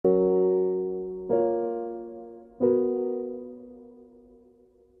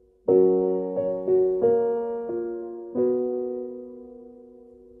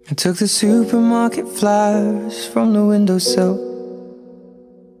I took the supermarket flowers from the windowsill.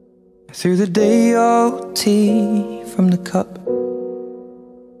 I threw the day-old tea from the cup.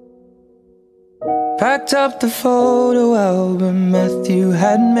 Packed up the photo album Matthew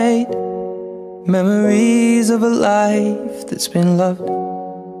had made, memories of a life that's been loved.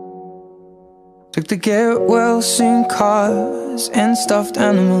 Took the get-well-soon cars and stuffed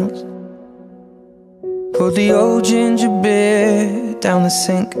animals, poured the old ginger beer down the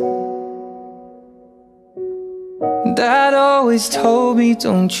sink. Dad always told me,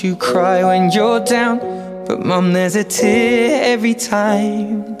 don't you cry when you're down, but Mum, there's a tear every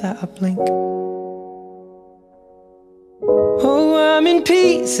time that I blink. Oh, I'm in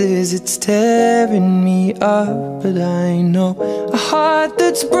pieces, it's tearing me up, but I know a heart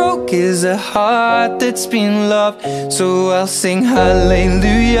that's broke is a heart that's been loved. So I'll sing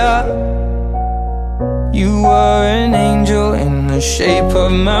hallelujah. You were an angel in the shape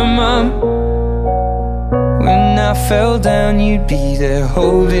of my mum. When I fell down, you'd be there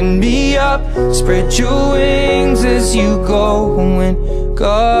holding me up. Spread your wings as you go, and when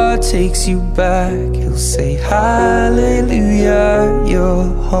God takes you back, He'll say hallelujah, you're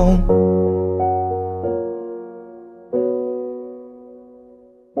home.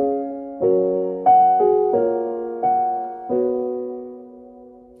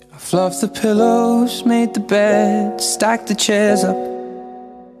 I fluffed the pillows, made the bed, stacked the chairs up,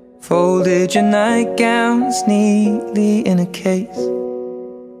 folded your nightgowns neatly in a case.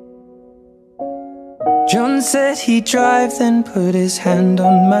 John said he'd drive, then put his hand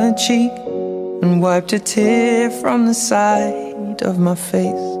on my cheek and wiped a tear from the side of my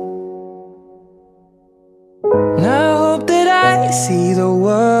face. And I hope that I see the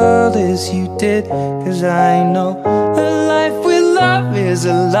world as you did, 'cause I know a life with love is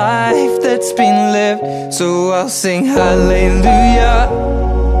a life that's been lived. So I'll sing hallelujah.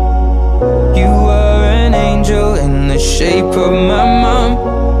 You were an angel in the shape of my mum.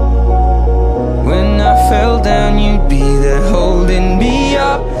 When I fell down, you'd be there holding me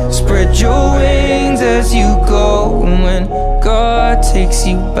up. Spread your wings as you go, and when God takes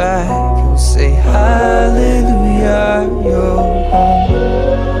you back, He'll say hallelujah, you're home.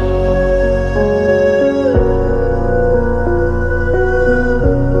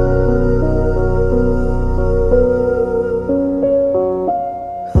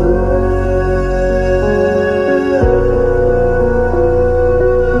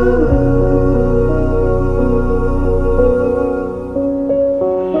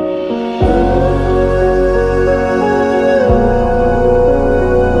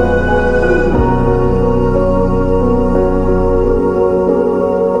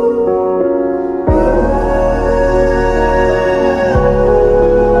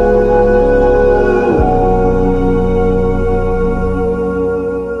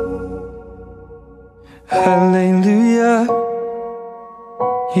 Hallelujah.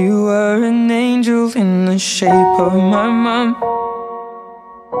 You were an angel in the shape of my mum.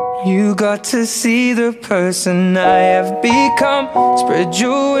 You got to see the person I have become. Spread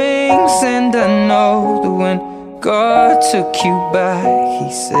your wings, and I know that when God took you back, He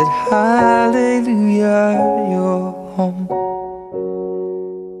said hallelujah, you're home.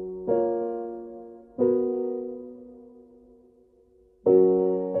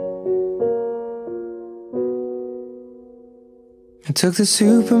 I took the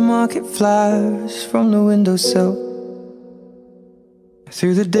supermarket flowers from the windowsill. I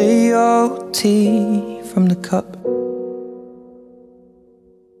threw the day-old tea from the cup.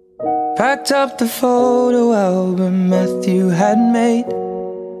 Packed up the photo album Matthew had made,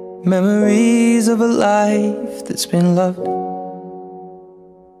 memories of a life that's been loved.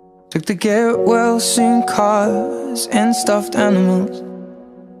 Took the get-well-soon cars and stuffed animals,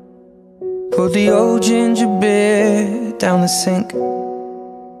 poured the old ginger beer down the sink.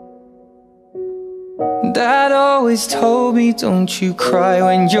 Dad always told me, don't you cry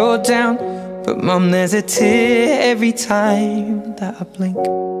when you're down, but Mum, there's a tear every time that I blink.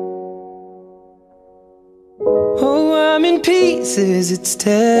 Oh, I'm in pieces, it's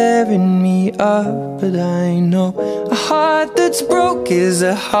tearing me up, but I know a heart that's broke is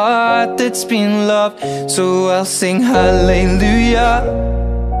a heart that's been loved. So I'll sing hallelujah.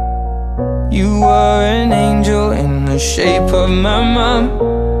 You were an angel in the shape of my mum.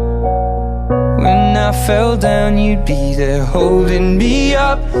 When I fell down, you'd be there holding me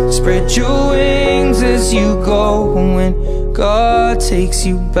up. Spread your wings as you go, and when God takes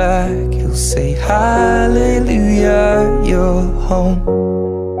you back, He'll say hallelujah, you're home.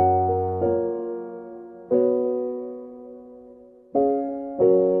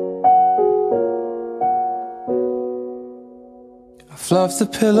 Fluffed the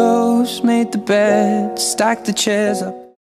pillows, made the bed, stacked the chairs up.